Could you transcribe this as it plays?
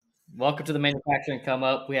Welcome to the manufacturing come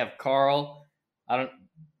up. We have Carl. I don't.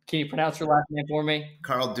 Can you pronounce your last name for me?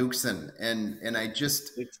 Carl Doeksen, and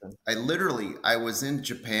Doeksen. I was in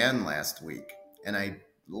Japan last week, and I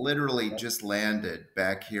literally just landed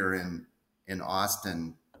back here in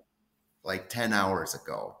Austin like 10 hours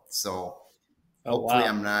ago. So Oh hopefully wow.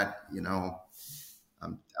 I'm not,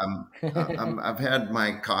 I've had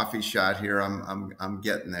my coffee shot here. I'm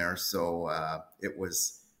getting there. So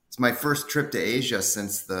it's my first trip to Asia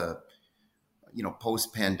since the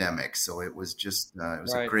post pandemic. So it was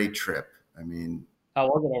a Right. great trip. I mean, How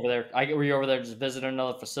was it over there? Were you over there just visiting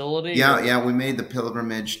another facility yeah, or? yeah, we made the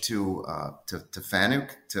pilgrimage to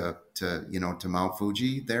Fanuk to Mount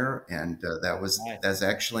Fuji there, and Nice. that's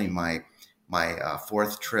actually my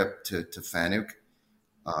fourth trip to Fanuk.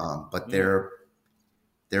 But Mm,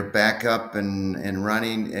 they're back up and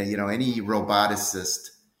running. Any roboticist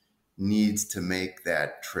needs to make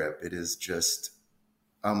that trip. It is just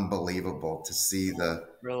unbelievable to see the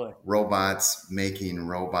really? robots making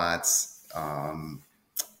robots.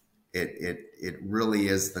 It really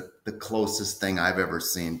is the closest thing I've ever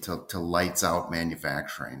seen to lights out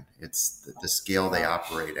manufacturing. It's the scale they Wow.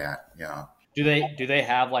 operate at. Yeah. Do they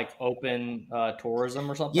have like open tourism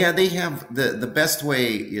or Yeah, something? they have the best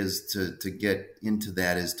way is to get into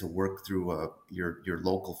that is to work through your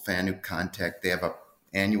local FANUC contact. They have a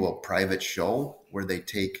annual private show where they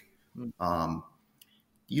take Mm, um,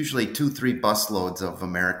 usually 2-3 busloads of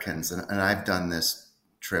Americans, and I've done this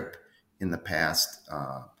trip in the past.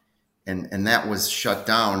 And that was shut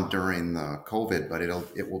down during the COVID, but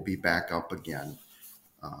it will be back up again.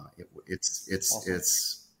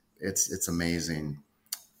 awesome. It's amazing,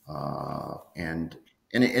 and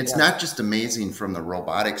it's Yeah. not just amazing from the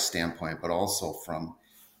robotics standpoint, but also from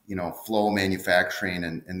flow manufacturing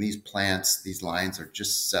and these plants, these lines are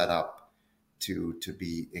just set up to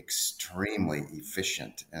be extremely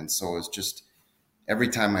efficient, and so it's just every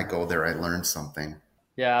time I go there, I learn something.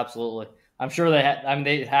 Yeah. Absolutely. I'm sure I mean,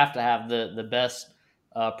 they have to have the best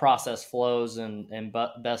process flows and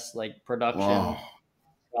best like Oh, production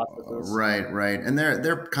processes. right, right, and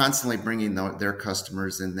they're constantly bringing their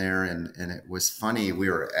customers in there, and it was funny. We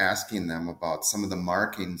were asking them about some of the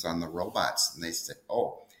markings on the robots, and they said,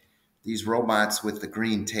 "Oh, these robots with the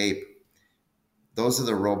green tape, those are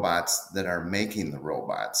the robots that are making the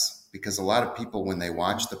robots." Because a lot of people, when they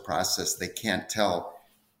watch the process, they can't tell,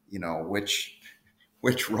 which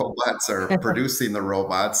robots are producing the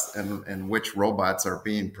robots and which robots are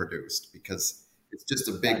being produced because it's just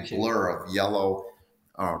a big Got you. blur of yellow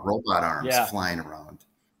robot arms Yeah. flying around.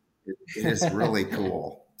 It is really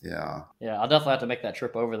cool. Yeah. Yeah, I'll definitely have to make that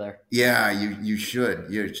trip over there. Yeah, you should.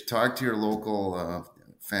 You should talk to your local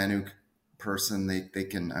FANUC person. They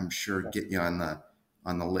can, I'm sure, get you on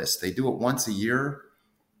the list. They do it once a year.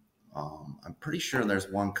 I'm pretty sure there's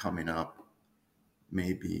one coming up,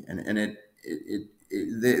 maybe, and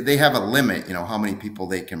they have a limit, how many people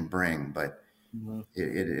they can bring, but Mhm.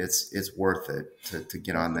 it's worth it to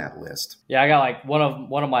get on that list. Yeah, I got like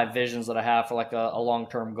one of my visions that I have for like a long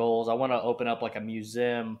term goals. I want to open up like a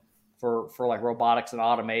museum for like robotics and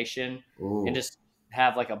automation, and Oh, just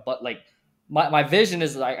have like like my vision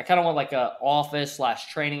is like I kind of want like a office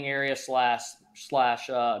slash training area slash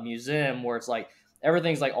museum where it's like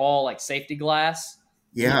everything's like all like safety glass,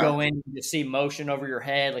 and you yeah. go in, you just see motion over your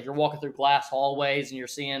head, like you're walking through glass hallways and you're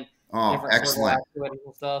seeing Oh, different servo excellent. actuators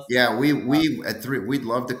and stuff. Yeah, Uh, we at three we'd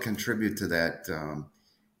love to contribute to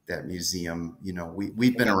that museum.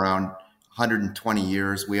 We've been okay, around 120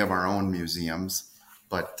 years. We have our own museums,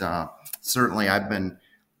 but certainly I've been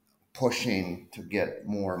pushing to get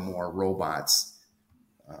more and more robots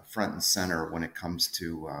front and center when it comes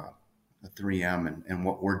to the 3M and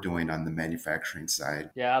what we're doing on the manufacturing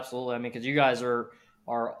side. yeah, absolutely. I mean, because you guys are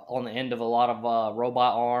on the end of a lot of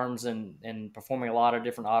robot arms and performing a lot of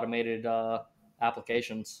different automated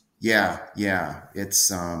applications. Yeah, yeah, it's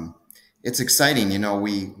exciting.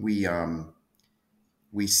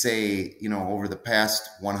 We say, over the past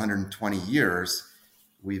 120 years,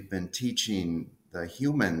 we've been teaching the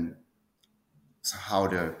human how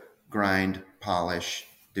to grind, polish,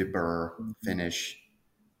 deburr, Mhm. finish,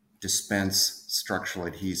 dispense structural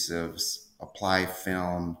adhesives, apply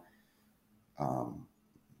film,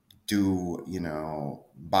 do,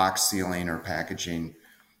 box sealing or packaging.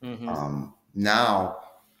 Hmm. Now,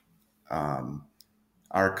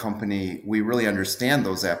 our company, we really understand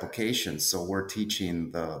those applications. So we're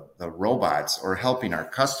teaching the robots or helping our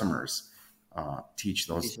customers teach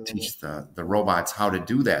the robots how to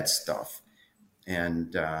do that stuff.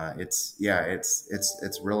 And it's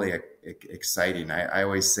really exciting. I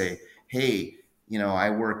always say, hey, I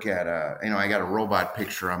work at I got a robot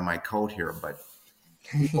picture on my coat here, but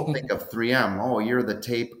People think of 3M. Oh, you're the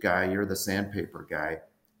tape guy. You're the sandpaper guy.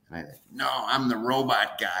 And I think, no, I'm the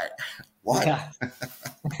robot guy. What? Yeah.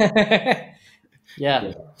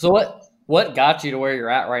 Yeah. So what got you to where you're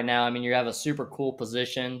at right now? I mean, you have a super cool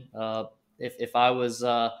position. If I was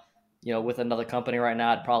with another company right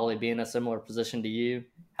now, I'd probably be in a similar position to you.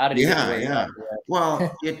 How did you get to Yeah, where you're yeah. at Well,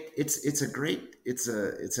 today? it's a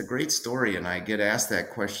great story, and I get asked that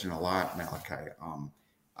question a lot, Malachi.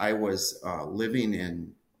 I was living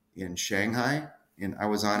in Shanghai, and I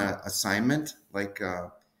was on an assignment, like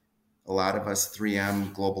a lot of us,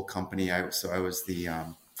 3M global company. I was the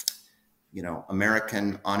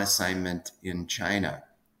American on assignment in China,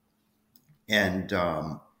 and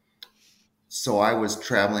so I was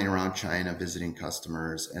traveling around China visiting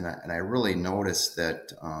customers, and I really noticed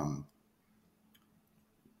that.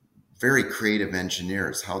 Very creative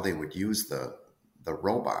engineers how they would use the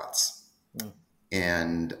robots, Mm,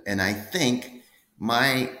 and I think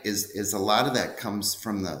my is a lot of that comes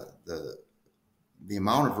from the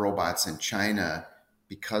amount of robots in China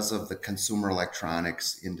because of the consumer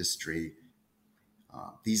electronics industry.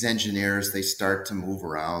 These engineers, they start to move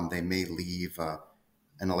around. They may leave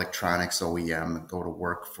an electronics OEM and go to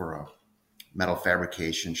work for a metal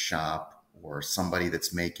fabrication shop or somebody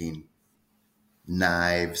that's making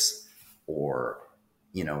knives or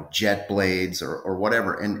jet blades or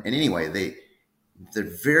whatever, and anyway they're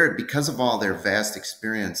very, because of all their vast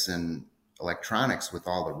experience in electronics with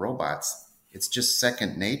all the robots, it's just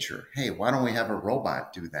second nature. Hey, why don't we have a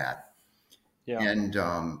robot do that? yeah. And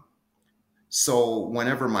so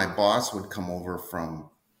whenever my boss would come over from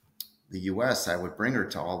the US, I would bring her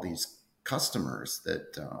to all these customers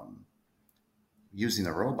that using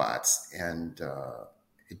the robots, and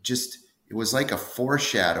it just it was like a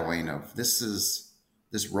foreshadowing of this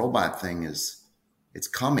robot thing is it's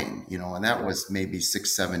coming, and that Yeah. was maybe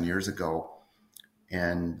 6 7 years ago.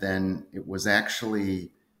 And then it was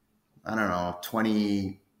actually, I don't know,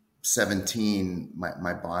 2017,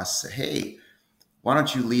 my boss said, hey, why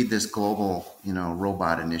don't you lead this global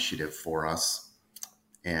robot initiative for us?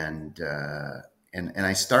 And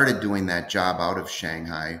I started doing that job out of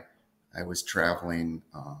Shanghai. I was traveling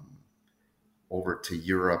over to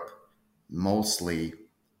Europe mostly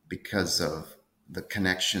because of the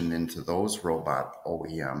connection into those robot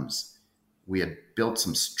OEMs. We had built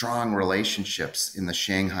some strong relationships in the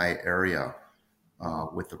Shanghai area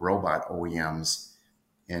with the robot OEMs,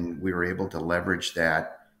 and we were able to leverage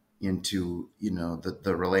that into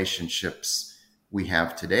the relationships we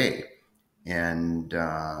have today. And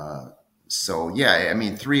so yeah, I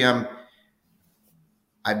mean 3M.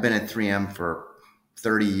 I've been at 3M for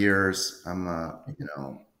 30 years. I'm a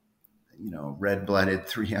red blooded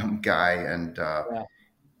 3M guy, and Yeah.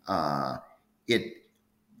 uh, it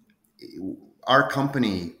our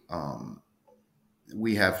company,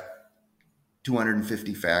 we have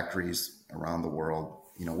 250 factories around the world.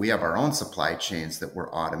 We have our own supply chains that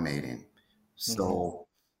we're automating. Hmm. So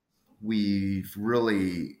we've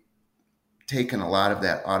really taken a lot of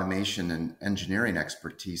that automation and engineering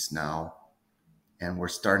expertise now, and we're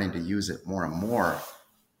starting to use it more and more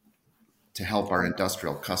to help our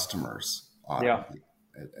industrial customers Yeah. automate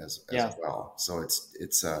as Yeah. well. So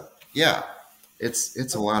it's yeah,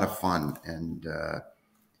 it's a lot of fun, and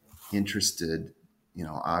interested,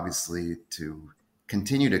 obviously to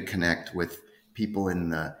continue to connect with people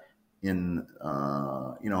in I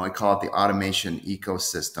call it the automation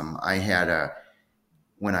ecosystem. I had a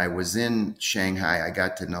When I was in Shanghai, I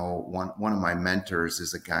got to know one of my mentors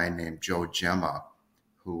is a guy named Joe Gemma,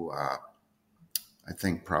 who I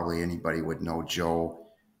think probably anybody would know Joe.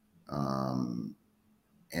 Um,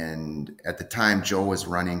 and at the time, Joe was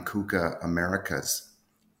running KUKA Americas,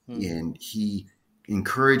 Mm. and he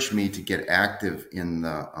encouraged me to get active in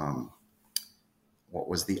the what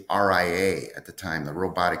was the RIA at the time, the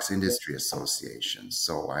Robotics Industry Association.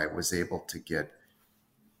 So I was able to get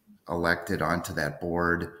elected onto that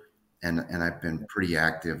board, and I've been pretty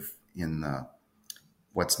active in the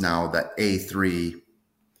what's now the A3,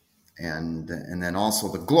 and then also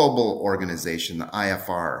the global organization, the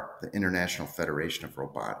IFR, the International Federation of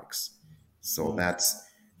Robotics. So Mm. that's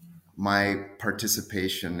my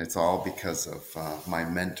participation. It's all because of my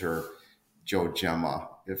mentor, Joe Gemma.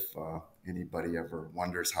 If anybody ever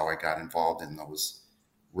wonders how I got involved in those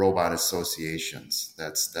robot associations,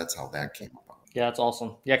 that's how that came about. Yeah, that's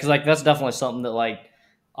awesome. Yeah, because like that's definitely something that like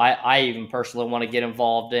I even personally want to get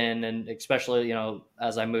involved in, and especially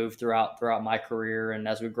as I move throughout my career and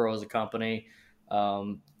as we grow as a company.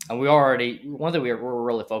 And we already one thing we're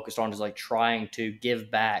really focused on is like trying to give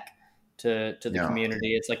back to the Yeah,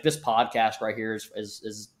 community. It's like this podcast right here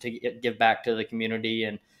is to give back to the community,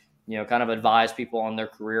 and kind of advise people on their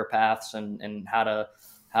career paths and how to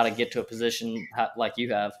get to a position like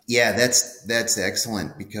you have. Yeah, that's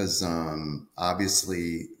excellent because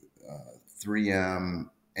obviously 3M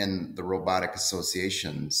and the robotic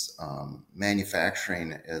associations,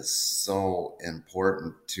 manufacturing is so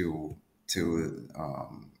important to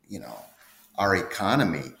our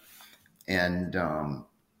economy, and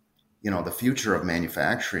the future of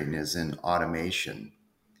manufacturing is in automation,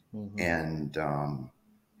 Mm-hmm. and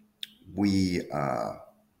we.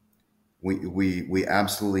 We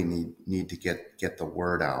absolutely need to get the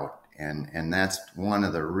word out, and that's one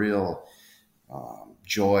of the real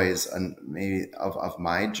joys and maybe of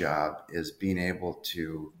my job is being able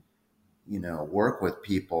to work with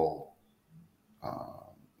people,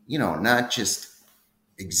 not just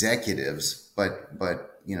executives but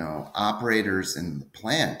operators in the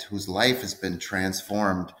plant whose life has been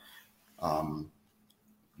transformed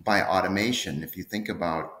by automation. If you think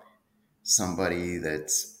about somebody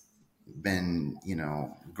that's been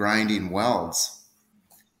grinding welds,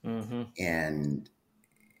 Mm-hmm. and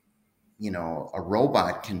a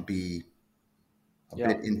robot can be a Yeah.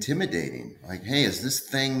 bit intimidating, like, hey, is this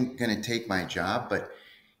thing going to take my job? But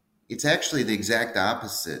it's actually the exact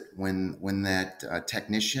opposite. When that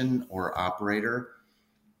technician or operator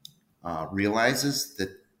realizes that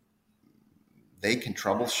they can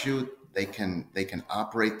troubleshoot, they can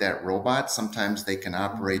operate that robot. Sometimes they can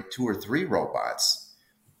operate two or three robots,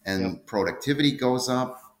 Yep. and productivity goes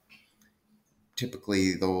up.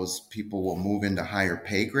 Typically those people will move into higher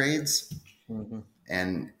pay grades, Mm-hmm.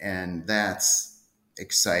 and that's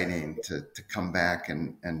exciting to come back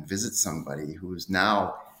and visit somebody who's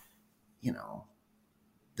now, you know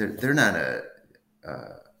they're not a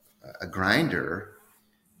grinder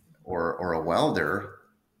or a welder.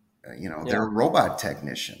 Yeah. They're a robot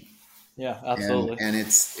technician, Yeah. and Absolutely. and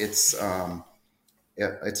it's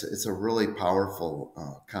a really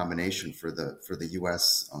powerful combination for the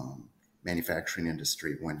U.S. Manufacturing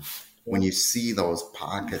industry when Yeah. you see those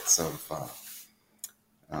pockets of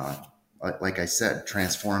like I said,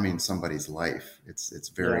 transforming somebody's life. It's Yeah.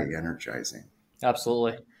 very energizing.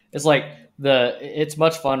 Absolutely. It's like it's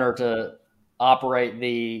much funner to operate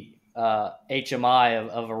the HMI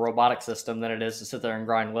of a robotic system than it is to sit there and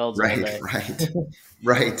grind welds all Right, day. right,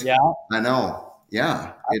 right. Yeah. I know.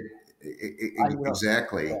 Yeah, You know,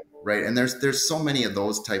 exactly right. And there's so many of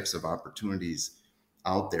those types of opportunities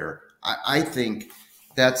out there. I think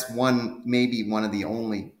that's maybe one of the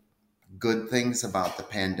only good things about the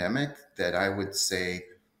pandemic, that I would say,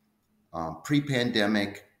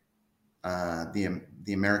 pre-pandemic, the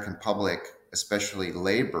American public, especially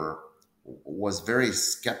labor, was very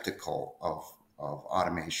skeptical of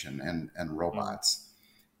automation and mm, robots.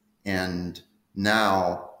 And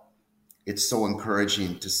now it's so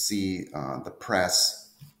encouraging to see the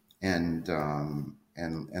press and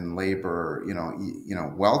labor,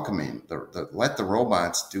 welcoming let the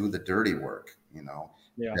robots do the dirty work.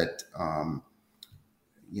 yeah. That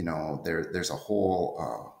there's a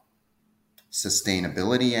whole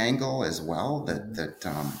sustainability angle as well. That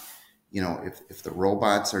Mhm. that if the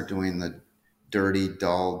robots are doing the dirty,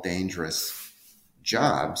 dull, dangerous Yeah.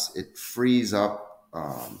 jobs, it frees up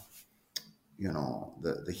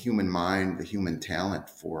the human mind, the human talent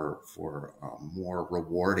for more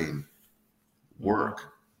rewarding Hmm.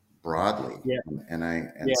 work broadly. Yeah. And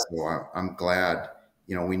Yeah. so I'm glad,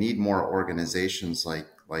 we need more organizations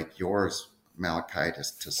like yours, Malachi,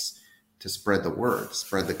 to spread the word,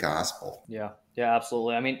 spread the gospel. Yeah. Yeah.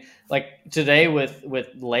 Absolutely. I mean, like today with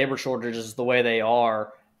labor shortages the way they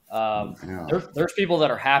are, Yeah, there's people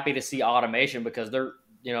that are happy to see automation because they're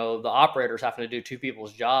the operators having to do two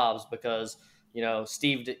people's jobs because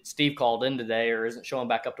Steve called in today or isn't showing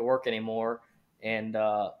back up to work anymore, and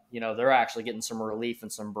they're actually getting some relief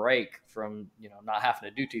and some break from not having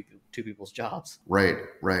to do two people's jobs. right,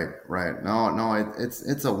 right, right. No, no,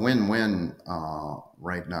 it's a win-win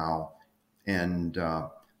right now, and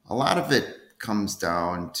a lot of it comes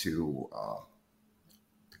down to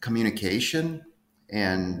communication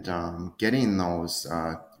and getting those,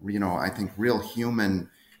 I think, real human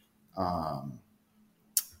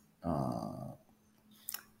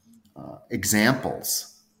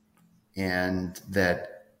examples, and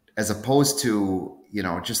that, as opposed to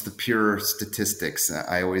just the pure statistics.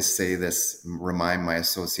 I always say this, remind my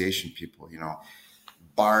association people,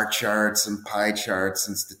 bar charts and pie charts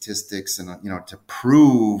and statistics, and to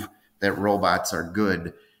prove that robots are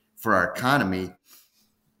good for our economy.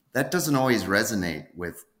 That doesn't always resonate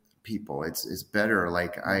with people. It's better,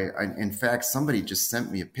 like, in fact, somebody just sent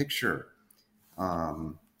me a picture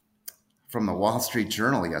from the Wall Street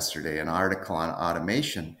Journal yesterday, an article on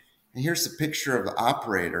automation, And here's a picture of the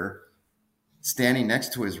operator standing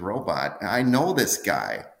next to his robot. And I know this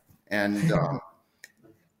guy, and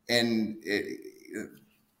and it,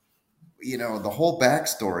 the whole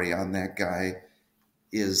backstory on that guy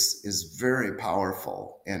is very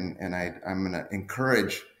powerful. And I'm going to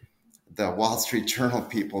encourage the Wall Street Journal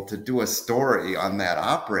people to do a story on that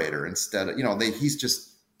operator instead of, he's just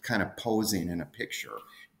kind of posing in a picture,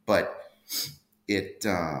 but it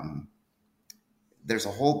there's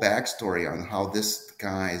a whole backstory on how this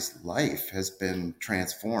guy's life has been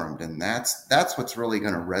transformed, and that's what's really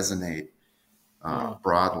going to resonate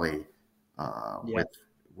broadly Yeah.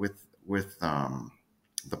 with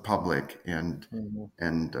the public and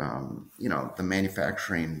the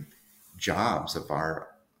manufacturing jobs of our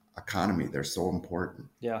economy. They're so important.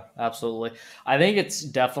 Yeah, absolutely. I think it's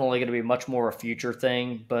definitely going to be much more a future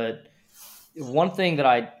thing, but one thing that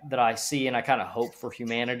I see and I kind of hope for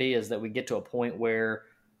humanity is that we get to a point where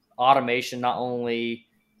automation not only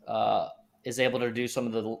uh, is able to do some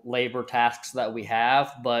of the labor tasks that we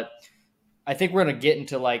have, but I think we're going to get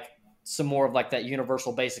into like some more of like that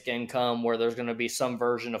universal basic income where there's going to be some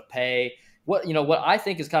version of pay. What I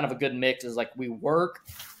think is kind of a good mix is like we work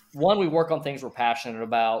on things we're passionate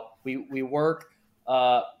about. We work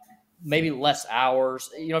uh, maybe less hours.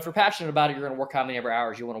 If you're passionate about it, you're going to work how many ever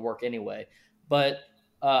hours you want to work anyway. But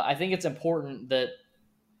I think it's important that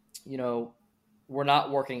you know we're not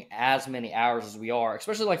working as many hours as we are,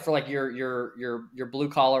 especially like for like your blue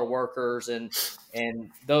collar workers and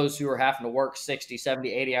those who are having to work 60,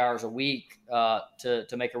 70, 80 hours a week to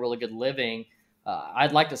make a really good living.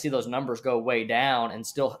 I'd like to see those numbers go way down and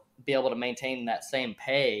still be able to maintain that same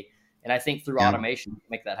pay. And I think through Yeah. automation, we can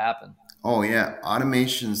make that happen. Oh yeah,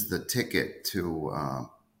 automation's the ticket to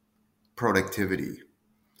productivity.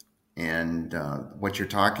 And what you're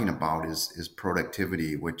talking about is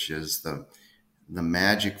productivity, which is the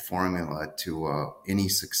magic formula to any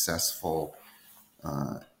successful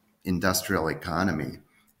industrial economy.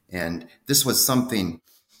 And this was something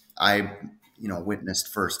I, witnessed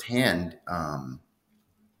firsthand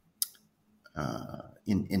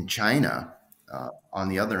in China. On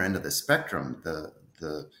the other end of the spectrum,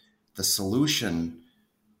 the solution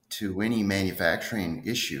to any manufacturing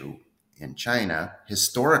issue in China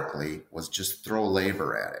historically was just throw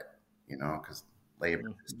labor at it, because labor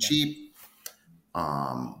is Yeah. cheap.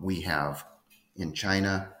 We have in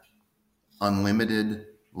China unlimited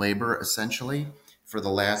labor essentially for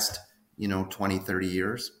the last 20, 30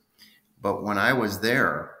 years. But when I was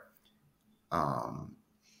there, um,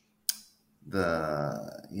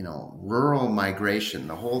 the rural migration,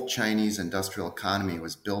 the whole Chinese industrial economy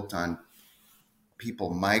was built on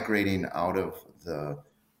people migrating out of the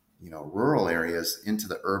rural areas into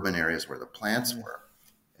the urban areas where the plants Mhm. were,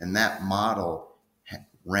 and that model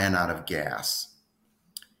ran out of gas.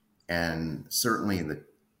 And certainly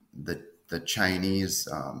the Chinese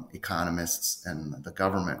economists and the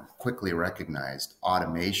government quickly recognized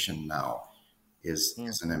automation now Mm.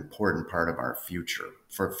 is an important part of our future.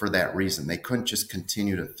 For that reason, they couldn't just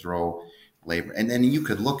continue to throw labor. And then you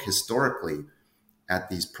could look historically at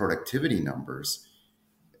these productivity numbers,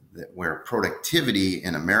 where productivity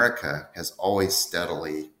in America has always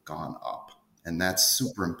steadily gone up, and that's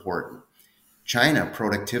super important. China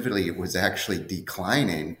productivity was actually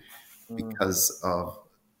declining Mhm. because of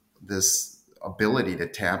this ability to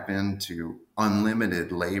tap into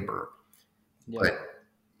unlimited labor. Yeah. But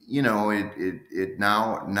it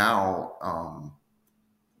now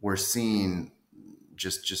we're seeing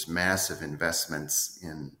just massive investments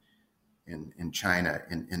in China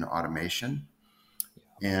in automation,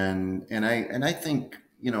 and I think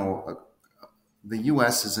the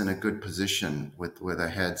U.S. is in a good position with a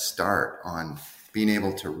head start on being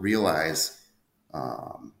able to realize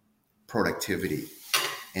productivity.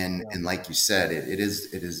 Yeah. And like you said, it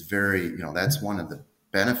is very, that's one of the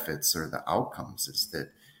benefits or the outcomes, is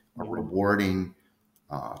that a Mhm. rewarding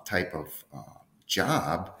type of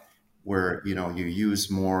job where you use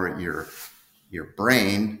more your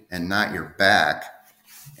brain and not your back,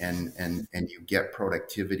 and you get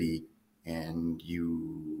productivity, and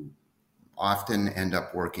you often end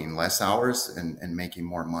up working less hours and making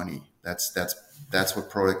more money. That's what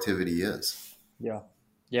productivity is. Yeah.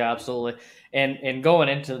 Yeah, absolutely. And going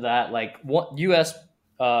into that, like what U.S.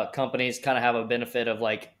 Companies kind of have a benefit of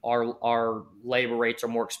like our labor rates are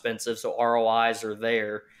more expensive, so ROIs are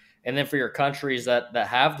there. And then for your countries that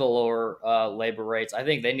have the lower labor rates, I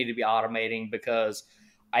think they need to be automating because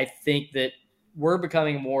I think that we're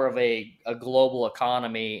becoming more of a global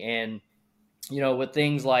economy, and with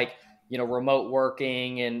things like remote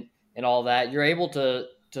working and all that, you're able to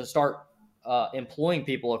start employing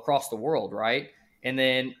people across the world, right? And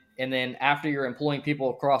then And then after you're employing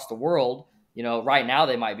people across the world, right now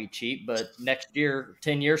they might be cheap, but next year,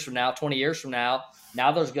 10 years from now, 20 years from now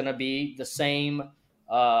there's going to be the same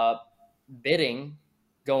uh, bidding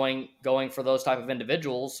going for those type of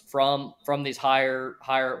individuals from these higher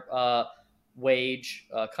wage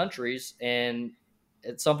countries, and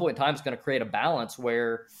at some point in time it's going to create a balance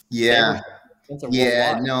where labor Yeah. is expensive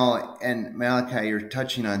Yeah, worldwide. no, and Malachi, you're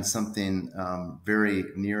touching on something very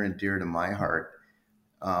near and dear to my heart.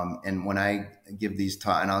 And when I give these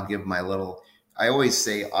talk, and I'll give my little, I always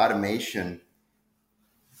say automation.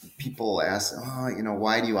 People ask, oh,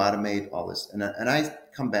 why do you automate all this? And I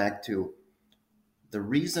come back to the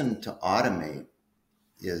reason to automate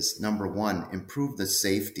is number one, improve the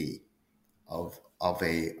safety of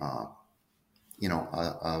a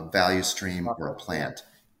value stream or a Yeah. plant.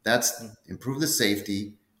 That's improve the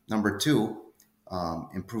safety. Number two,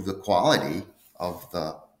 improve the quality of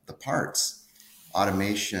the parts.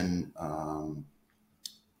 Automation,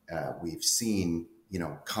 we've seen,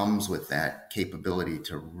 comes with that capability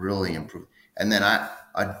to really improve. And then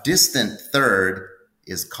a distant third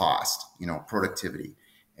is cost, productivity.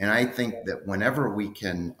 And I think that whenever we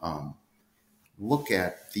can look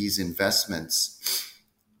at these investments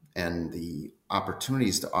and the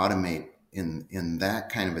opportunities to automate in that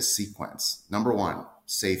kind of a sequence. Number one,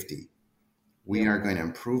 safety. We Yep. are going to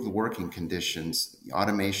improve the working conditions.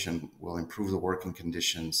 Automation will improve the working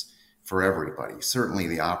conditions for everybody, certainly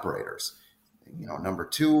the operators. Number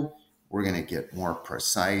two, we're going to get more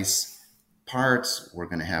precise parts. We're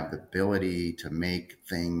going to have the ability to make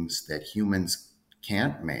things that humans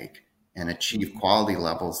can't make and achieve quality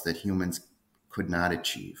levels that humans could not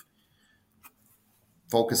achieve.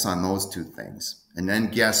 Focus on those two things. And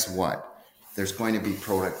then guess what? There's going to be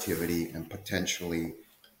productivity and potentially,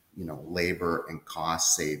 labor and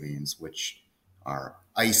cost savings, which are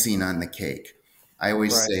icing on the cake. I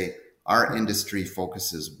always Right. say our industry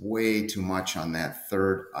focuses way too much on that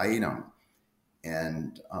third item.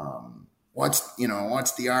 And what's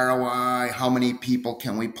the ROI? How many people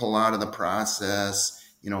can we pull out of the process?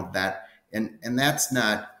 And that's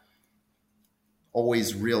not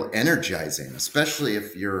always real energizing, especially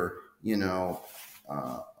if you're,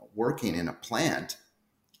 working in a plant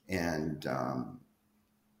and,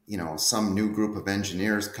 some new group of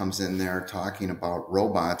engineers comes in there talking about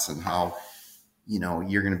robots and how,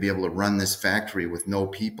 you're going to be able to run this factory with no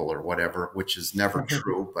people or whatever, which is never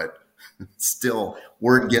true, but still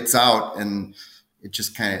word gets out and it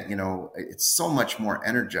just kind of, it's so much more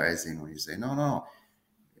energizing when you say, no,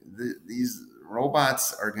 these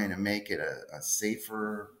robots are going to make it a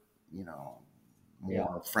safer, Yeah.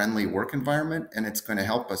 more friendly work environment, and it's going to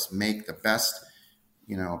help us make the best,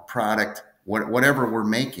 product, whatever we're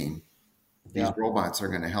making. These Yeah. robots are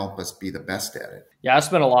going to help us be the best at it. Yeah, I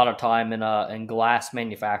spent a lot of time in glass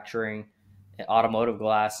manufacturing, automotive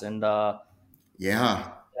glass, and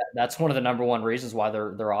Yeah. that's one of the number one reasons why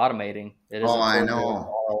they're automating. It is Oh, I improving their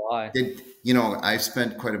know. ROI. I've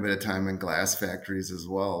spent quite a bit of time in glass factories as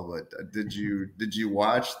well. But did you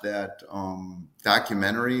watch that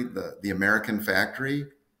documentary, the American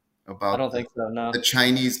Factory, I about don't think so. the No.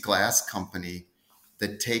 Chinese glass company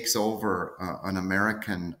that takes over an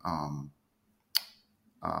American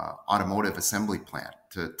automotive assembly plant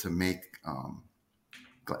to make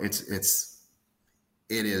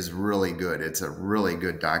it is really good. It's a really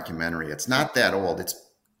good documentary. It's not that old. It's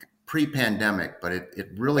pre-pandemic, but it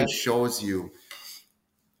really Okay. shows you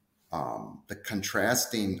the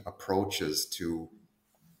contrasting approaches to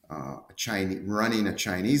running a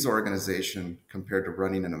Chinese organization compared to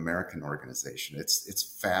running an American organization. It's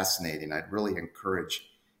fascinating. I'd really encourage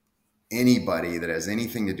anybody that has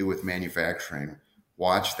anything to do with manufacturing,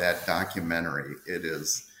 watch that documentary.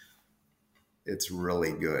 It's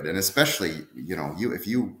really good, and especially if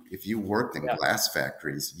you worked in Yeah. glass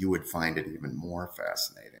factories, you would find it even more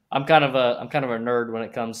fascinating. I'm kind of a nerd when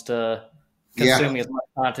it comes to Yeah, consuming as much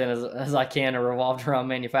content as I can revolved around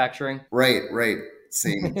manufacturing. right.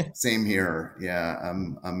 Same here. Yeah,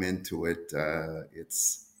 I'm into it.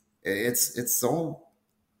 It's so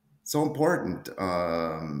important.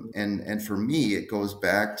 And for me, it goes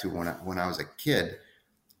back to when I was a kid.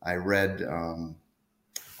 I read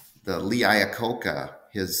the Lee Iacocca,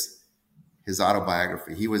 his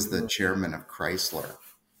autobiography. He was the chairman of Chrysler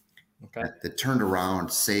Okay. that turned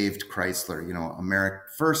around, saved Chrysler.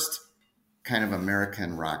 First kind of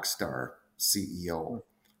American rock star CEO.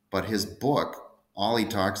 But his book, all he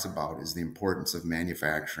talks about is the importance of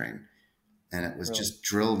manufacturing. And it was Really. just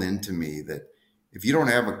drilled into me that if you don't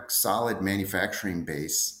have a solid manufacturing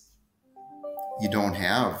base,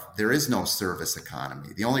 there is no service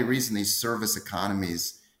economy. The only reason these service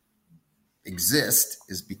economies exist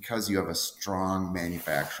is because you have a strong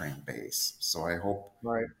manufacturing base. So I hope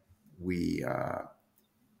Right. we,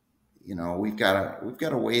 we've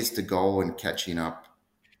got a ways to go in catching up,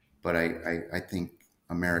 but I think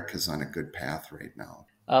America's on a good path right now.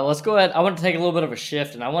 Let's go ahead. I want to take a little bit of a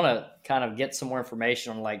shift, and I want to kind of get some more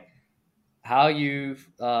information on like how you've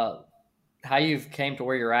how you've came to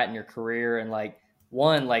where you're at in your career, and like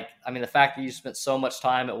one, like I mean, the fact that you spent so much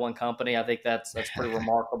time at one company, I think that's pretty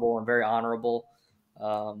remarkable and very honorable.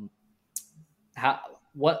 Um, how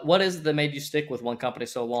what is it that made you stick with one company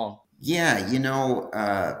so long? Yeah,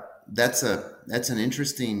 that's an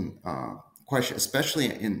interesting question, especially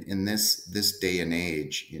in this day and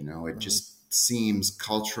age. It Mhm. just seems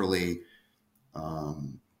culturally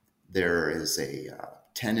um, there is a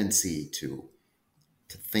tendency to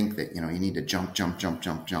think that you need to jump, jump, jump,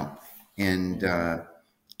 jump, jump, and Mhm. uh,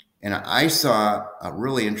 and I saw a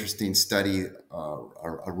really interesting study,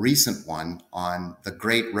 a recent one on the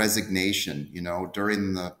Great Resignation.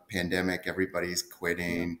 During the pandemic, everybody's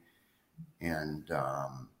Yeah. quitting, and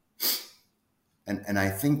and I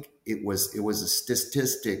think it was a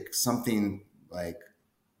statistic, something like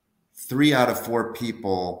 3 out of 4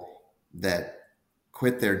 people that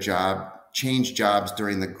quit their job, changed jobs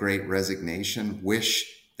during the Great Resignation,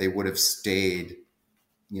 wish they would have stayed,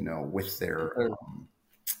 with With their their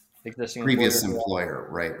existing previous employer. employer.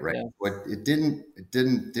 Right, right. Yeah. But it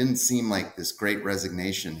didn't seem like this Great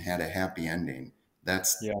Resignation had a happy ending.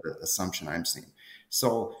 That's Yeah. the assumption I'm seeing.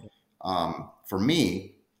 So for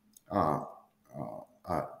me, uh,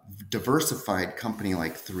 a diversified company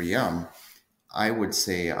like 3M, I would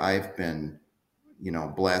say I've been,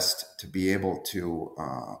 blessed to be able to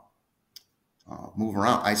move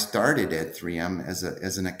around. I started at 3M as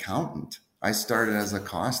an accountant. I started as a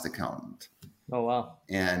cost accountant, Oh wow.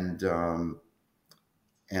 and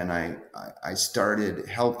I started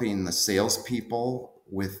helping the salespeople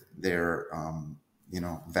with their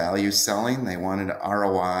value selling. They wanted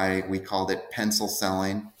ROI. We called it pencil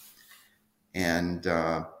selling, and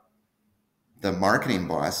the marketing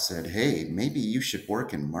boss said, "Hey, maybe you should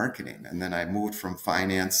work in marketing." And then I moved from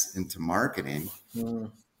finance into marketing,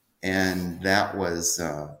 Mm. and that was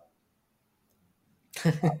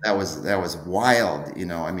wild.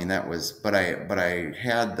 I mean, that was. But I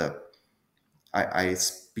had I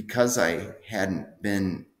because I hadn't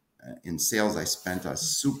been in sales, I spent a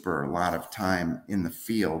super lot of time in the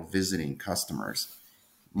field visiting customers,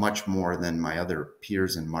 much more than my other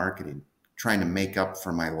peers in marketing, trying to make up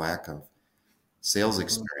for my lack of sales Mm.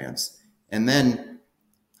 experience. And then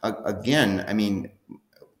again, I mean,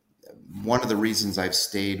 one of the reasons I've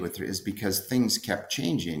stayed with her is because things kept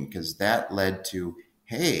changing, because that led to,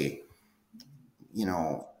 hey, you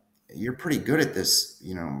know, you're pretty good at this,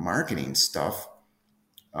 marketing stuff.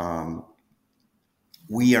 Um,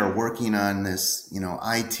 we are working on this,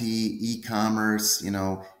 IT, e-commerce,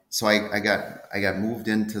 so I got moved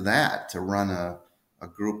into that to run a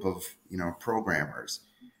group of, programmers.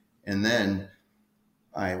 And then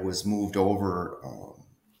I was moved over.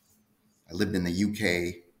 I lived in the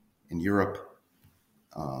UK, in Europe.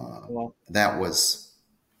 Well, That was,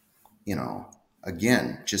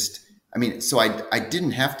 again, just, I mean, so I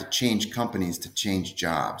didn't have to change companies to change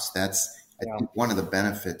jobs. That's, I yeah. think, one of the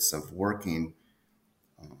benefits of working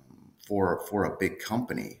for a big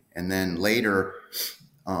company. And then later,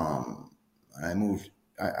 um, I moved.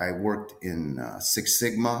 I worked in Six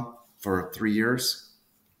Sigma for 3 years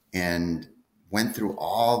and went through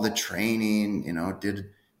all the training.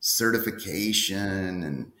 Did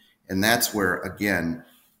certification, and that's where again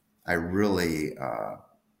I really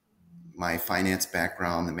my finance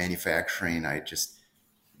background, the manufacturing. I just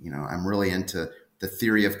I'm really into the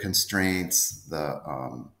theory of constraints, the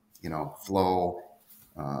flow.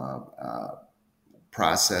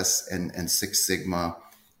 Process, and Six Sigma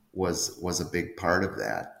was a big part of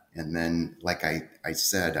that. And then, like I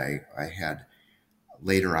said, I had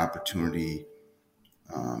later opportunity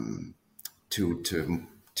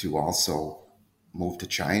to also move to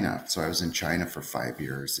China. So I was in China for 5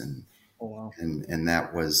 years, and Oh wow. and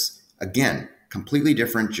that was again completely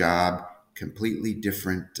different job, completely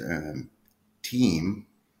different team,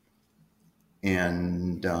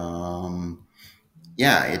 and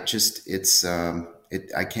yeah,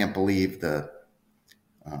 I can't believe the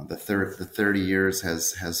 30 years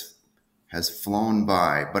has flown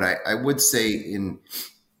by. But I would say it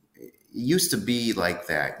used to be like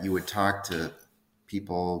that. You would talk to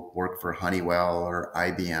people work for Honeywell or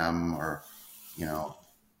IBM or you know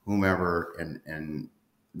whomever, and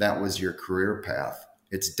that was your career path.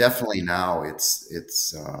 It's definitely now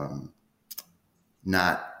it's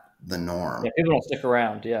not the norm. Yeah, people don't stick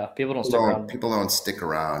around. Yeah, people don't stick around. People don't stick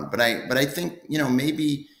around. But I think,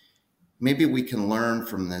 maybe we can learn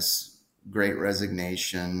from this great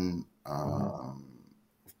resignation. Mhm.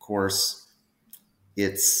 Of course,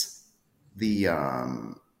 it's the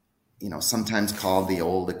sometimes called the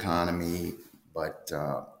old economy, but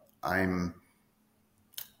I'm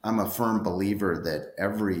I'm a firm believer that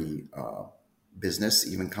every business,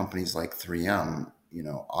 even companies like 3M,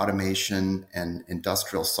 automation and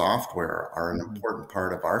industrial software are an Mhm. important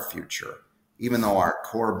part of our future. Even though our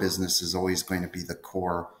core business is always going to be the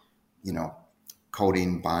core, you know,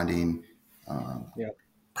 coding, bonding, Yeah.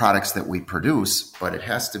 products that we produce, but it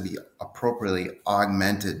has to be appropriately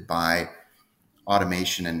augmented by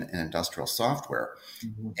automation and industrial software.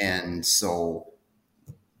 Mhm. And so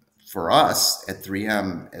for us at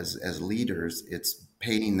 3M as leaders, it's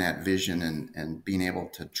painting that vision and being able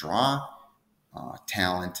to draw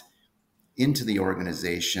talent into the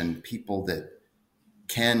organization, people that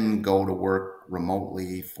can go to work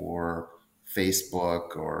remotely for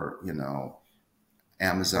Facebook or,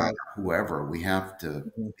 Amazon Right. or whoever. We have to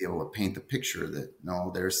Mhm. be able to paint the picture that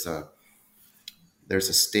no, there's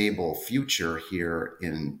a stable future here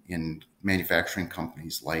in manufacturing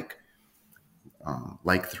companies like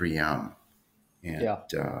 3M. And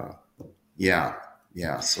Yeah. yeah,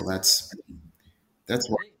 yeah. So that's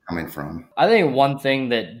where I'm coming from. I think one thing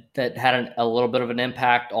that had a little bit of an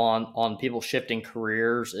impact on people shifting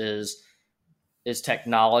careers is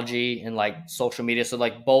technology and like social media. So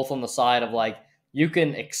like both on the side of like you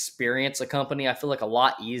can experience a company. I feel like a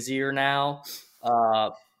lot easier now.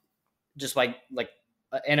 Just like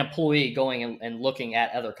an employee going and looking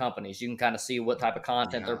at other companies. You can kind of see what type of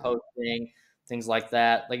content they're Yeah. posting, things like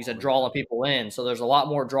that. Like you said, Oh, yeah. drawing people in. So there's a lot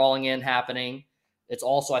more drawing in happening. It's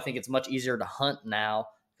also, I think it's much easier to hunt now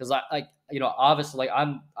because I like, obviously like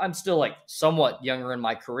I'm still like somewhat younger in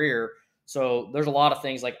my career. So there's a lot of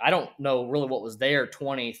things like I don't know really what was there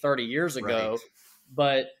 20, 30 years Right. ago,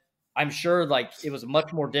 but I'm sure like it was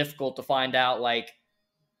much more difficult to find out like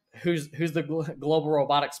who's the global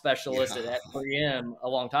robotics specialist Yeah. at 3M a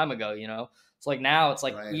long time ago, It's like now it's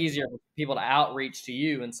like Right. easier for people to outreach to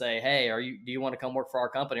you and say, "Hey, do you want to come work for our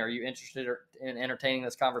company? Are you interested in entertaining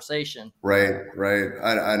this conversation?" Right. Right.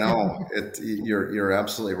 I know it. You're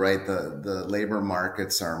absolutely right. The labor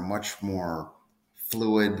markets are much more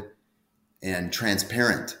fluid and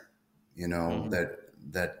transparent. Mhm.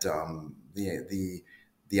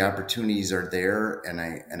 The opportunities are there, and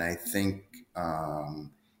I think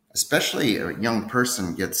especially a young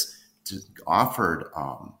person gets offered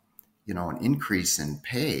an increase in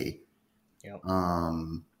pay. Yep.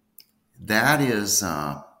 um, that is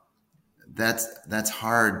that's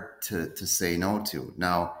hard to say no to.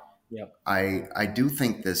 Now, Yep. I do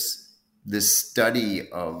think this study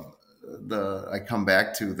of I come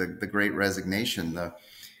back to the Great Resignation. The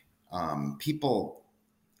people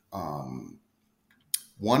um,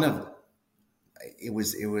 one of it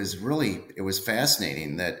was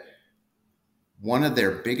fascinating that one of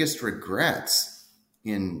their biggest regrets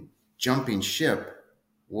in jumping ship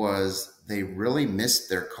was they really missed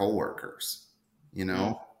their coworkers, you Mm.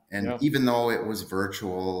 know, and Yeah. even though it was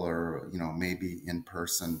virtual or maybe in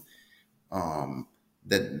person, um,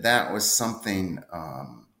 that was something.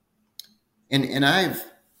 And I've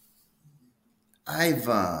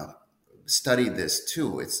studied this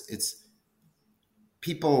too. It's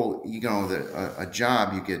people, a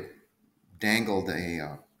job, you get dangled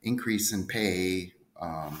a increase in pay.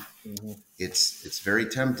 Mhm. It's very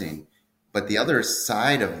tempting, but the other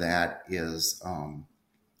side of that is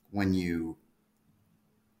when you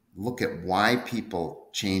look at why people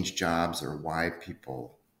change jobs or why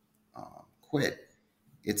people quit,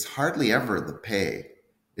 it's hardly ever the pay.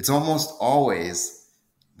 It's almost always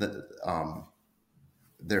the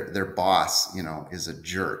their boss, is a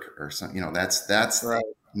jerk or something. That's the Right.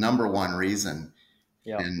 number one reason.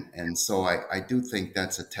 Yep. And so I do think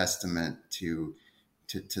that's a testament to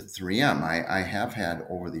 3M. I have had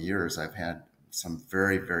over the years, I've had some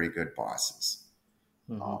very, very good bosses.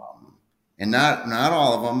 Mhm. And not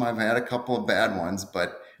all of them. I've had a couple of bad ones,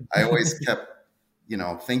 but I always kept,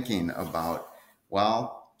 thinking about,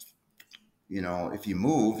 well, if you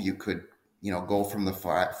move, you could, go from the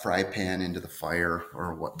fry pan into the fire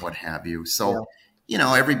or what have you. Yeah. So,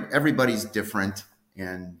 everybody's different.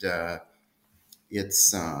 And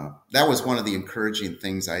it's that was one of the encouraging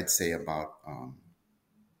things I'd say about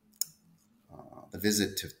the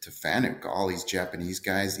visit to Fanuc. All these Japanese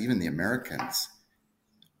guys, even the Americans,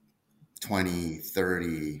 20,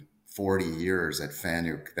 30, 40 years at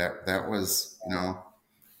Fanuc. That was,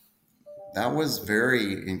 that was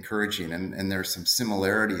very encouraging. And there's some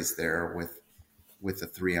similarities there with with the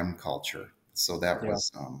 3M culture. So that Yeah.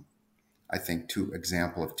 was, I think, two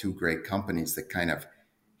example of two great companies that kind of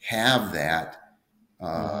have that. Hmm.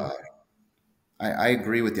 Uh, I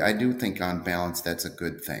agree with you. I do think on balance, that's a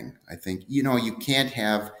good thing. I think, you can't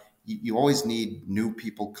have, you always need new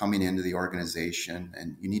people coming into the organization,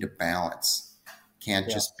 and you need a balance. Can't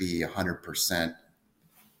Yeah. just be 100%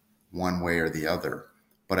 one way or the other.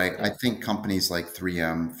 But I Yeah. think companies like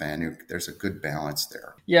 3M, Fanuc, there's a good balance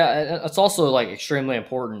there. Yeah, and it's also like extremely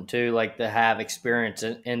important too, like to have experienced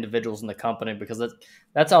individuals in the company because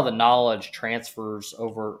that's how the knowledge transfers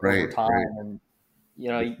over Right, time. right. And you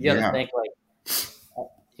got to Yeah, think like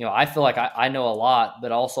I feel like I know a lot,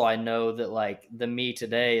 but also I know that like the me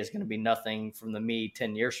today is going to be nothing from the me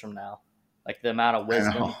 10 years from now. Like the amount of I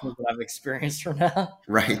know. wisdom that I've experienced from now.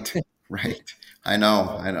 Right, right. I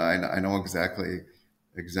know. I know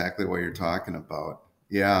exactly what you're talking about.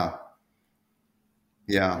 Yeah,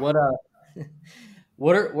 yeah. What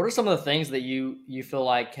what are some of the things that you feel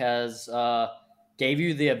like has gave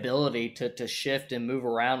you the ability to shift and move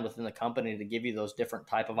around within the company to give you those different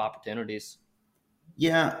type of opportunities?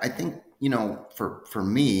 Yeah, I think, for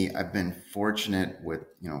me, I've been fortunate with,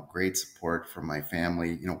 great support from my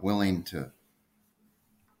family, willing to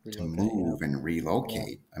Relocate, yeah, move and yeah.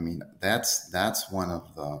 relocate. I mean, that's one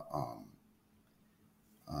of the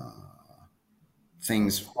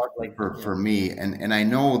things Hard like for yeah. me. And I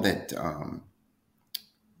know that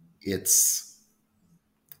it's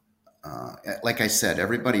like I said,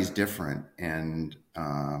 everybody's different. And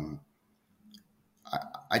I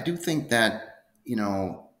do think that,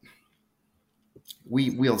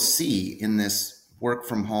 we'll see in this work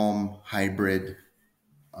from home hybrid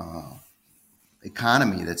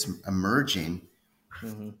economy that's emerging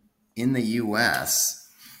Hmm. in the US.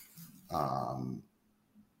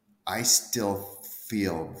 I still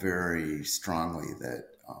feel very strongly that,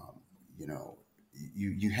 you know,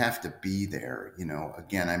 you have to be there.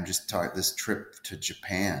 Again, I'm just talking this trip to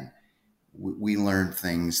Japan. We learned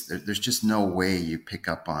things. There's just no way you pick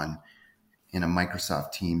up on in a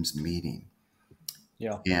Microsoft Teams meeting.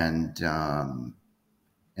 Yeah. And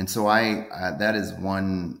so that is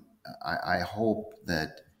one. I hope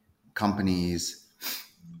that companies,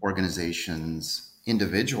 organizations,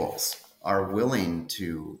 individuals are willing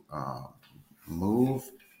to move,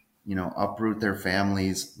 uproot their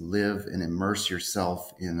families, live and immerse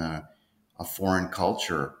yourself in a foreign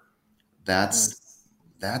culture. Mm.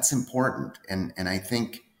 That's important. And I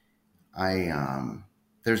think I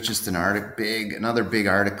there's just another big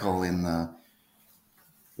article in the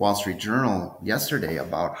Wall Street Journal yesterday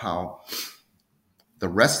about how the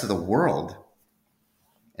rest of the world,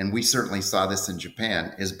 and we certainly saw this in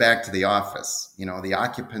Japan, is back to the office. The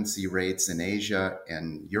occupancy rates in Asia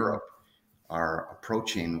and Mm. Europe are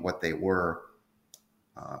approaching what they were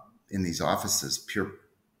in these offices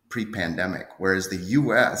pre-pandemic, whereas the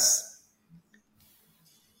U.S.,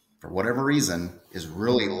 for whatever reason, is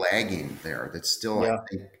really Mhm. lagging there. That's still, I Yeah.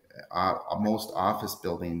 think, most office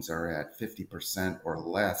buildings are at 50% or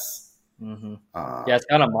less. Hmm. Uh, Yeah, it's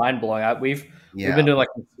kind of mind blowing. We've yeah, been doing like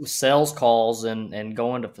sales calls and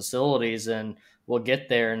going to facilities, and we'll get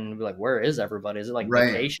there and be like, "Where is everybody? Is it like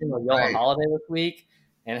right, vacation? Are y'all on right. holiday this week?"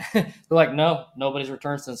 And they're like, "No, nobody's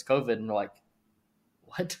returned since COVID." And we're like,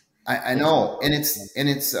 "What?" I Things are know, and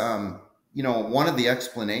it's one of the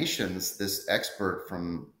explanations. This expert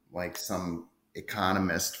from like some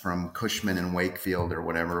economist from Cushman and Wakefield or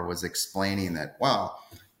whatever was explaining that. Well,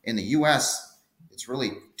 in the U.S., it's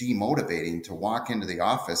really demotivating to walk into the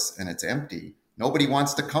office and it's empty. Nobody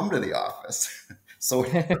wants to come to the office, so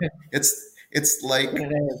it's like,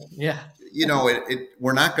 It is. Yeah.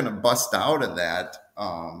 we're not going to bust out of that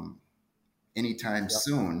anytime Yep.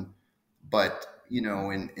 soon. But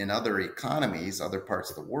in other economies, other parts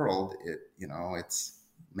of the world, it's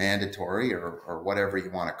mandatory or whatever you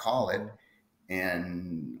want to call it. Mhm.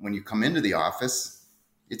 And when you come into the office,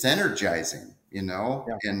 it's energizing, Yeah.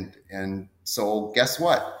 and so guess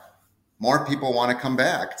what? More people want to come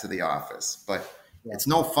back to the office, but Yeah. it's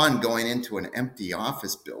no fun going into an empty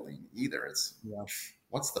office building either. It's Yeah.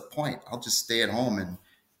 what's the point? I'll just stay at home and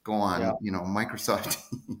go Yeah. on, Microsoft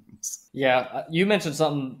Teams. Yeah, you mentioned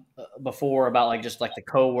something before about like just like the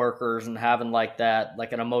coworkers and having like that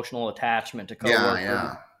like an emotional attachment to Yeah, coworkers.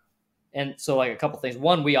 yeah, And so like a couple things.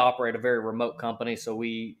 One, we operate a very remote company, so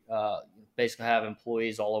we basically have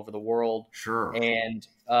employees all over the world. sure. And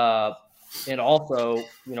also,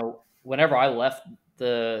 whenever I left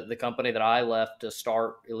the company that I left to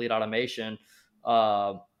start Elite Automation,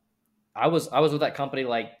 uh, I was with that company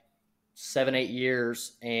like 7 8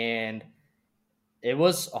 years, and it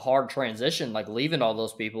was a hard transition, like leaving all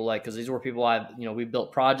those people, like, cause these were people we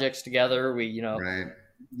built projects together. Right.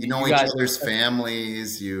 You You know each guys, other's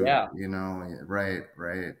families. yeah, Right,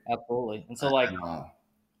 right. absolutely. And so I like, know.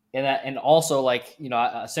 and also like,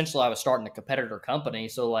 essentially I was starting a competitor company.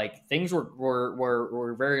 So like things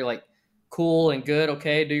were very like cool and good.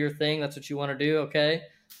 Okay. Do your thing. That's what you want to do. Okay.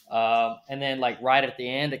 And then like right at the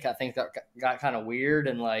end, things got kind of weird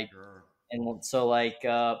and like, Sure. and so like,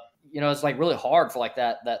 it's like really hard for like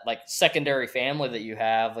that like secondary family that you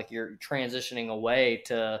have, like you're transitioning away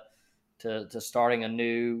to starting a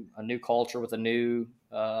new culture with a new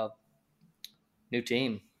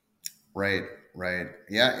team. Right, right.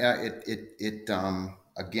 Yeah, yeah.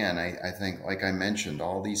 Again, I think, like I mentioned,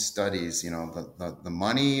 all these studies, the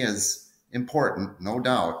money is important, no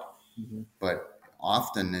doubt, Mhm. but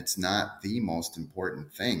often it's not the most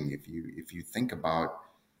important thing. If you think about,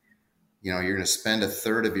 you're going to spend a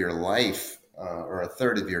third of your life, or a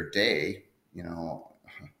third of your day,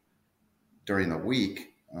 during the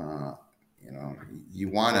week, you know, you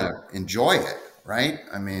want Sure. to enjoy it, right?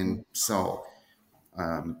 I Mhm. mean, so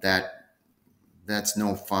that's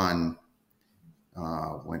no fun,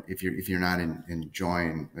 when if you're not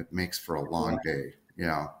enjoying. It makes for a long day.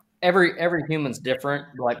 Yeah, Every human's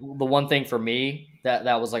different. Like the one thing for me that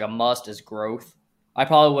was like a must is growth. I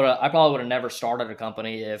probably would have never started a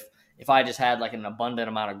company if I just had like an abundant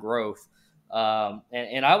amount of growth.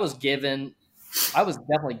 And I was definitely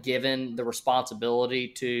given the responsibility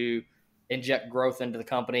to inject growth into the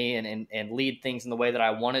company and lead things in the way that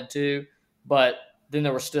I wanted to. But then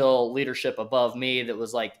there was still leadership above me that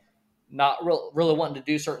was like not really wanting to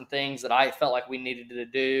do certain things that I felt like we needed to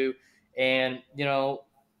do. And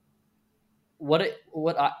what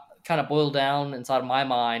I kind of boiled down inside of my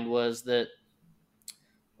mind was that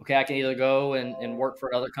okay, I can either go and work for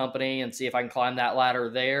another company and see if I can climb that ladder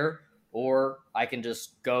there, or I can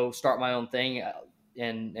just go start my own thing,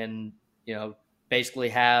 and basically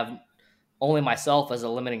have only myself as a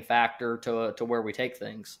limiting factor to where we take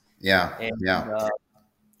things. yeah, And yeah. uh,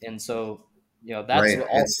 and so that's Right. what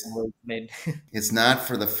It's ultimately made. it's not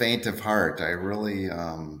for the faint of heart. I really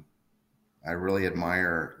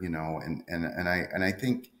admire, and I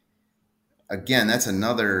think, again, that's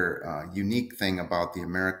another unique thing about the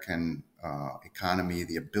American economy: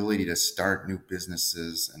 the ability to start new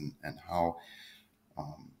businesses, and how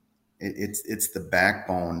it's the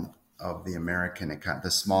backbone of the American economy.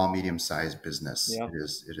 The small, medium sized business. Yeah.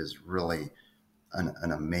 It is really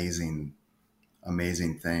an amazing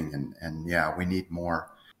thing, and yeah, we need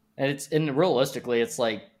more. And realistically, it's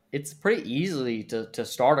like it's pretty easy to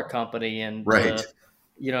start a company and Right.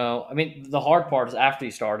 I mean, the hard part is after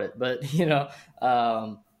you start it, but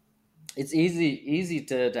um, it's easy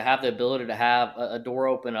to have the ability to have a door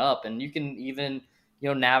open up, and you can even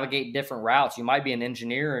navigate different routes. You might be an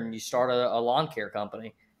engineer and you start a lawn care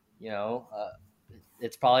company. You know,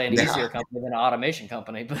 it's probably an Yeah. easier company than an automation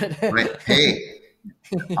company, but Right. Hey,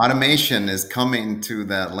 automation is coming to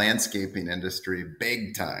the landscaping industry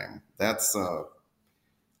big time. That's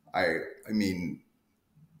I mean,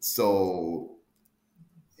 so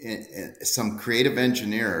some creative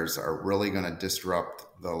engineers are really going to disrupt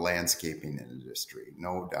the landscaping industry,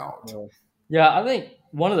 no doubt. Yeah. Yeah, I think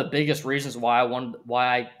one of the biggest reasons why I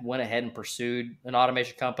went ahead and pursued an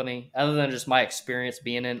automation company, other than just my experience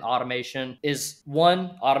being in automation, is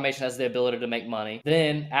one, automation has the ability to make money.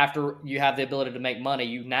 Then after you have the ability to make money,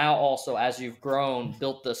 you now also, as you've grown,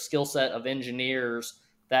 built the skill set of engineers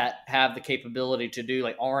that have the capability to do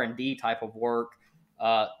like R&D type of work,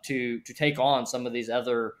 to take on some of these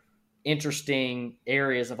other interesting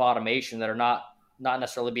areas of automation that are not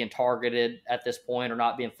necessarily being targeted at this point or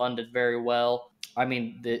not being funded very well. I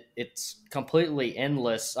mean, it's completely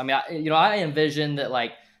endless. I mean, I envision that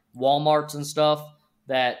like Walmarts and stuff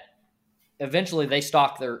that eventually they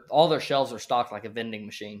stock all their shelves are stocked like a vending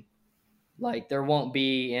machine. Like there won't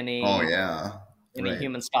be Oh any yeah, any right.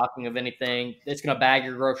 human stocking of anything. It's gonna bag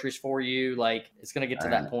your groceries for you. Like it's gonna get to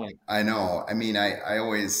that And point. I know. I mean, I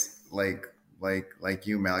always like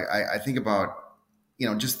you, Mel. I think about,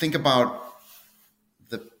 just think about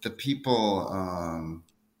the people,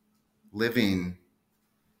 living,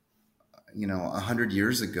 100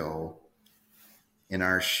 years ago in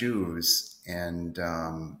our shoes, and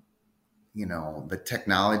the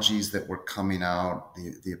technologies that were coming out,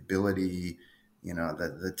 the ability,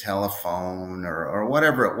 the telephone, or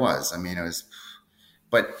whatever it was. I mean, it was,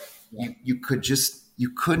 but Yeah. you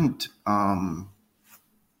couldn't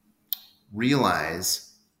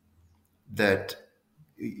realize that,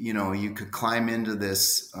 you could climb into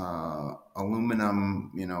this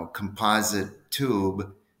aluminum, composite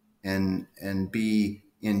tube, and be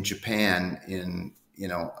in Japan in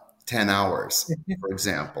 10 hours, for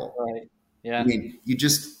example. Right. I Yeah. mean,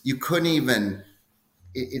 you couldn't even.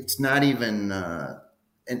 It's not even.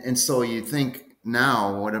 And so you think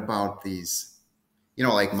now, what about these?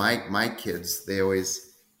 Like my kids, they'll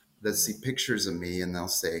see pictures of me and they'll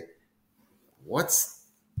say, "What's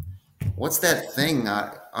that thing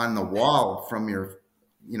on the wall from your,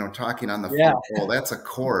 talking on the Yeah. phone?" "Oh, that's a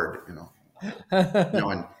cord." And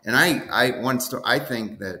I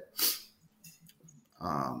think that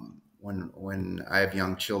when I have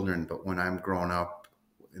young children, but when I'm grown up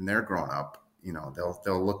and they're grown up,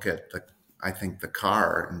 they'll look at I think the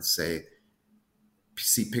car and see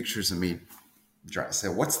pictures of me say,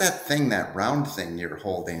 "What's that thing, that round thing you're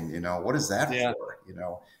holding? What is that Yeah. for?"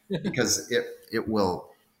 Because it will,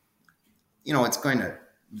 it's going to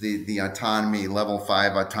the autonomy, level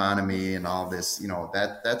 5 autonomy and all this,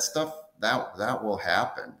 that stuff that will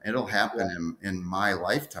happen. It'll Yeah. happen in my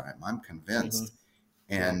lifetime. I'm Hmm. convinced.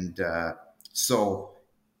 Yeah. And so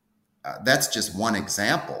that's just one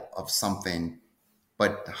example of something.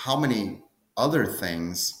 But how many other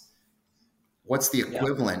things? What's the Yeah.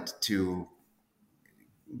 equivalent to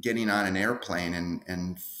getting on an airplane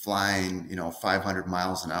and flying, 500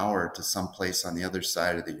 miles an hour to some place on the other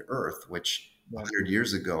side of the earth, which Yeah. 100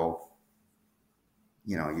 years ago,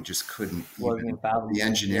 you just couldn't Wasn't even, even the fathomable. Yeah.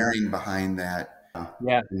 engineering behind that.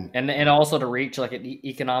 Yeah. And also to reach like an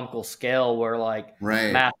economical scale where like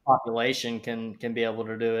Right, mass population can be able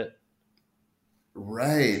to do it.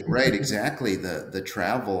 right, exactly. The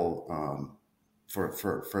travel, for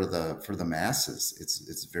the masses,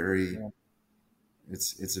 it's very, Yeah.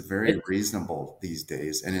 it's a very It, reasonable these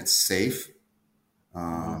days, and it's safe. mhm.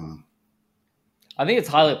 Um, I think it's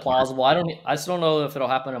highly plausible. I just don't know if it'll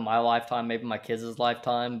happen in my lifetime, maybe my kids'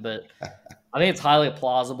 lifetime, but I think it's highly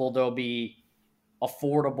plausible there'll be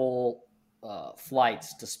affordable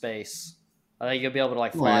flights to space. I think you'll be able to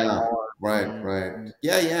like Oh fly to yeah, Mars right, and, right. and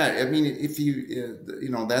Yeah. I mean, if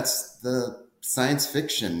that's the science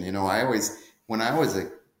fiction. When I was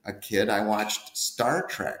a kid, I watched Star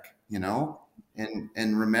Trek.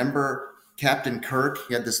 And remember Captain Kirk?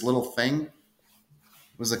 He had this little thing. It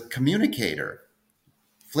was a communicator.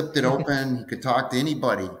 Flipped it open. He could talk to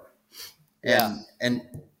anybody, yeah, and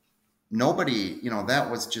nobody. That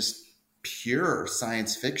was just pure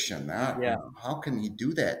science fiction. That yeah, how can he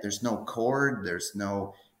do that? There's no cord. There's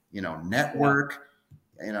no yeah, network.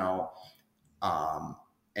 You know, um,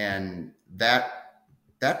 and that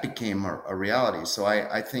became a reality. So I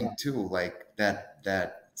yeah. think too, like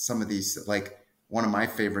that some of these, like one of my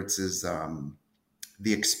favorites is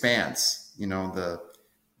The Expanse.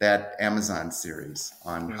 That Amazon series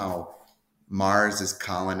on Mhm. how Mars is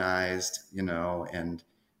colonized. And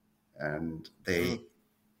they,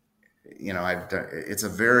 Mhm. I've done. It's a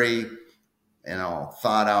very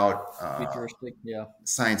thought out Futuristic, yeah.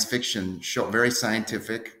 science fiction show, very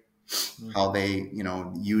scientific. Mhm. How they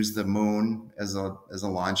use the moon as a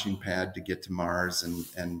launching pad to get to Mars,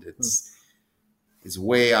 and Mhm. it's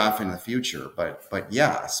way off in the future, but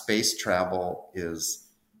yeah, space travel is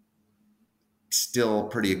still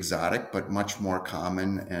pretty exotic, but much more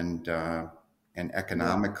common and Yeah.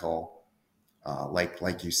 economical.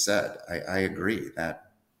 Like you said, I agree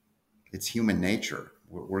that it's human nature.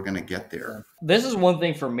 We're going to get Yeah. there. This is one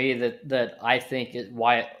thing for me that I think is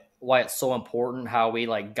why it's so important how we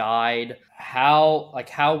like guide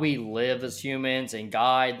how we live as humans and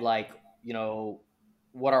guide like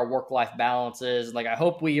what our work life balance is. Like I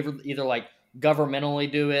hope we either like governmentally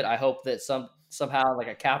do it. I hope that somehow like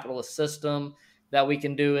a capitalist system that we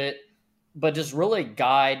can do it, but just really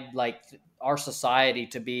guide like our society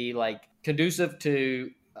to be like conducive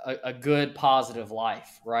to a good positive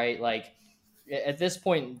life, right? Like at this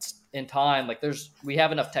point in time, like we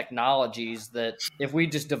have enough technologies that if we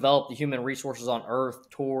just develop the human resources on Earth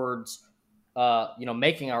towards,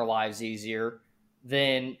 making our lives easier,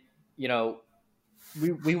 then you know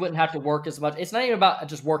we wouldn't have to work as much. It's not even about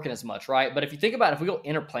just working as much, right? But if you think about it, if we go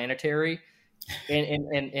interplanetary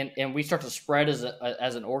and we start to spread as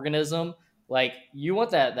an organism, like you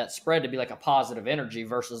want that spread to be like a positive energy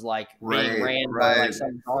versus like being Right, ran by like right.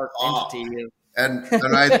 some dark Oh, entity. and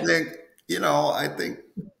I think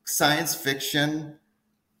science fiction,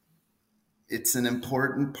 it's an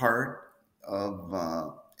important part of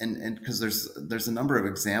and because there's a number of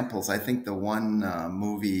examples. I think the one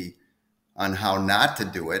movie on how not to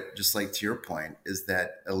do it, just like to your point, is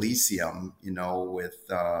that Elysium, with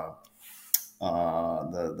the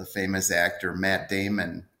famous actor Matt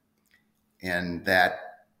Damon, and that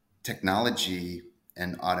technology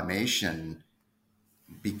and automation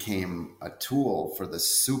became a tool for the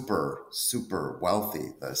super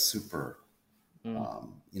wealthy, the super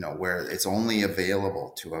Mm, where it's only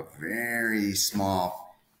available to a very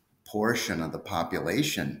small portion of the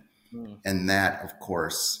population. mm. And that, of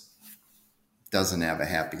course, doesn't have a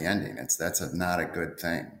happy ending. Not a good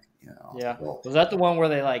thing, Yeah. Well, Was that the one where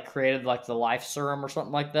they like created like the life serum or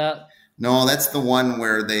something like that? no, that's the one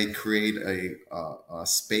where they create a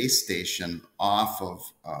space station off of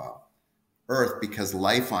Earth, because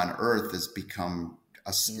life on Earth has become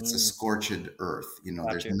it's a Mm, scorched Earth. got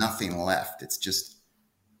There's you. nothing left. It's just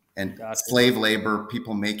and Got you. slave labor,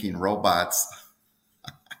 people making robots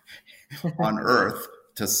on Earth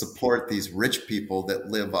to support these rich people that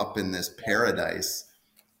live up in this paradise,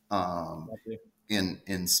 um, Got you.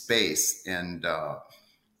 in space, and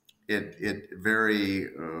it very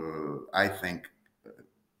I think,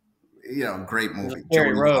 great It was a movie.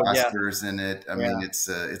 scary Jodie road. Yeah. Foster's in it. I mean, Yeah.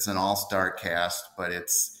 it's an all star cast, but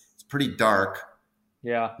it's pretty dark.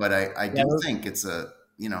 Yeah. But I Yeah. do think it's a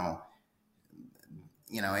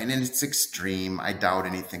and it's extreme. I doubt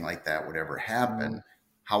anything like that would ever Mm, happen.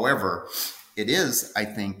 However, it is, I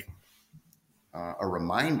think, a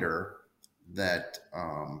reminder that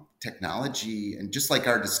technology, and just like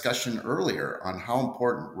our discussion earlier on how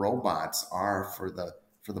important robots are for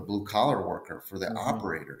the blue collar worker, for the mhm,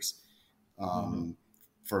 operators, mhm. um,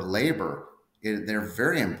 for labor, they're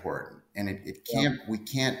very important. And it Yeah. can't we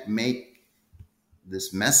can't make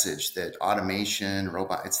this message that automation,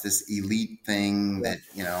 robot, it's this elite thing Yeah. that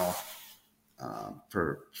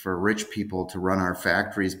for rich people to run our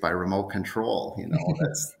factories by remote control.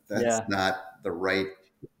 That's Yeah. not the right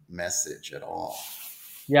message at all.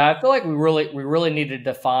 Yeah. I feel like we really need to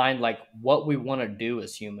define like what we want to do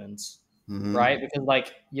as humans, Hmm. right? Because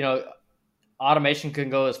like automation can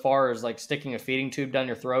go as far as like sticking a feeding tube down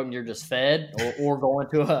your throat and you're just fed, or going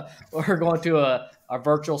to a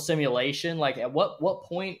virtual simulation. Like at what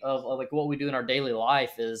point of like what we do in our daily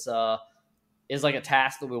life is like a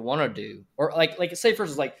task that we want to do, or like say for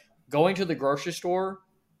instance like going to the grocery store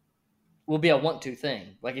will be a want to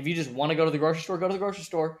thing. Like if you just want to go to the grocery store, go to the grocery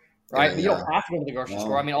store, Yeah, right? But you yeah. don't have to go to the grocery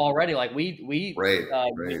store. I No, mean, already like we right, use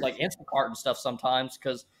right. like Instacart and stuff sometimes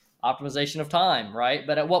because optimization of time, right?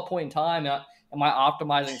 But at what point in time am I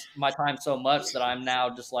optimizing my time so much that I'm now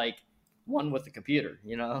just like one with the computer?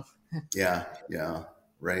 You know? Yeah, yeah,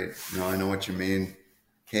 right. No, I know what you mean.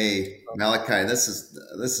 Hey, Malachi, this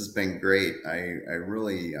has been great. I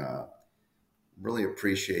really really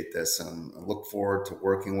appreciate this, and I look forward to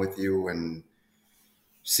working with you and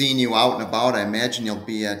seeing you out and about. I imagine you'll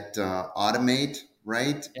be at Automate,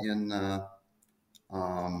 right? Yeah, In I'll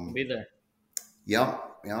um, be there.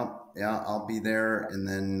 Yep, yep, yeah. I'll be there, and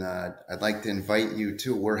then I'd like to invite you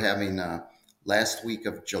too. We're having last week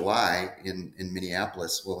of July in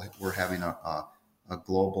Minneapolis. We're having a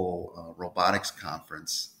global robotics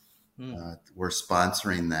conference. Hmm. We're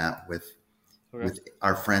sponsoring that Okay. with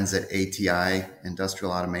our friends at ATI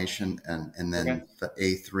Industrial Automation, and Okay. then the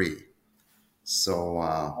A3. So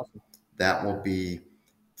Awesome. that will be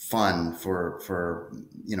fun for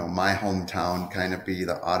my hometown, kind of be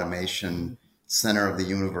the automation center of the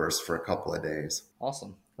universe for a couple of days.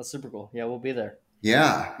 Awesome. That's super cool. Yeah, we'll be there.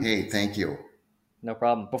 Yeah. Hey, thank you. No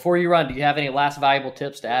problem. Before you run, do you have any last valuable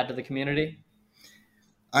tips to add to the community?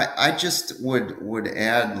 I just would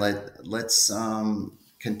add, let's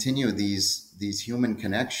continue these human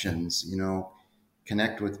connections.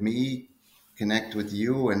 Connect with me, connect with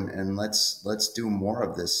you, and let's do more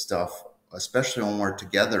of this stuff, especially when we're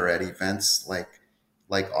together at events like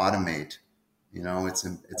Automate. It's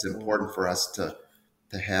Absolutely. important for us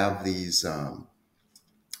to have these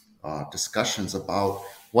discussions about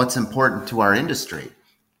what's important to our industry,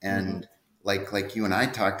 Hmm. and like you and I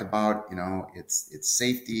talked about, it's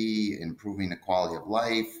safety, improving the quality of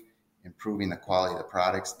life, improving the quality of the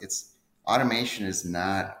products. It's automation is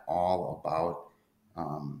not all about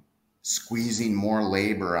squeezing more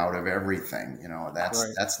labor out of everything. That's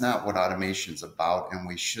Right. that's not what automation's about, and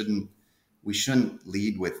we shouldn't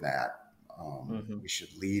lead with that. Hmm. We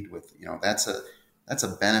should lead with, that's a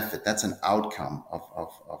benefit, that's an outcome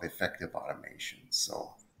of effective automation.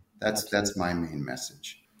 So that's Absolutely. my main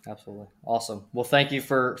message. Absolutely. Awesome. Well, thank you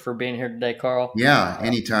for being here today, Carl. Yeah,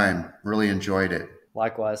 anytime. Really enjoyed it.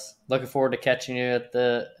 Likewise. Looking forward to catching you at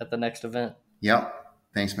the next event. Yep.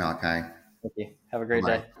 Thanks, Malachi. Thank you. Have a Bye great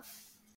bye. day.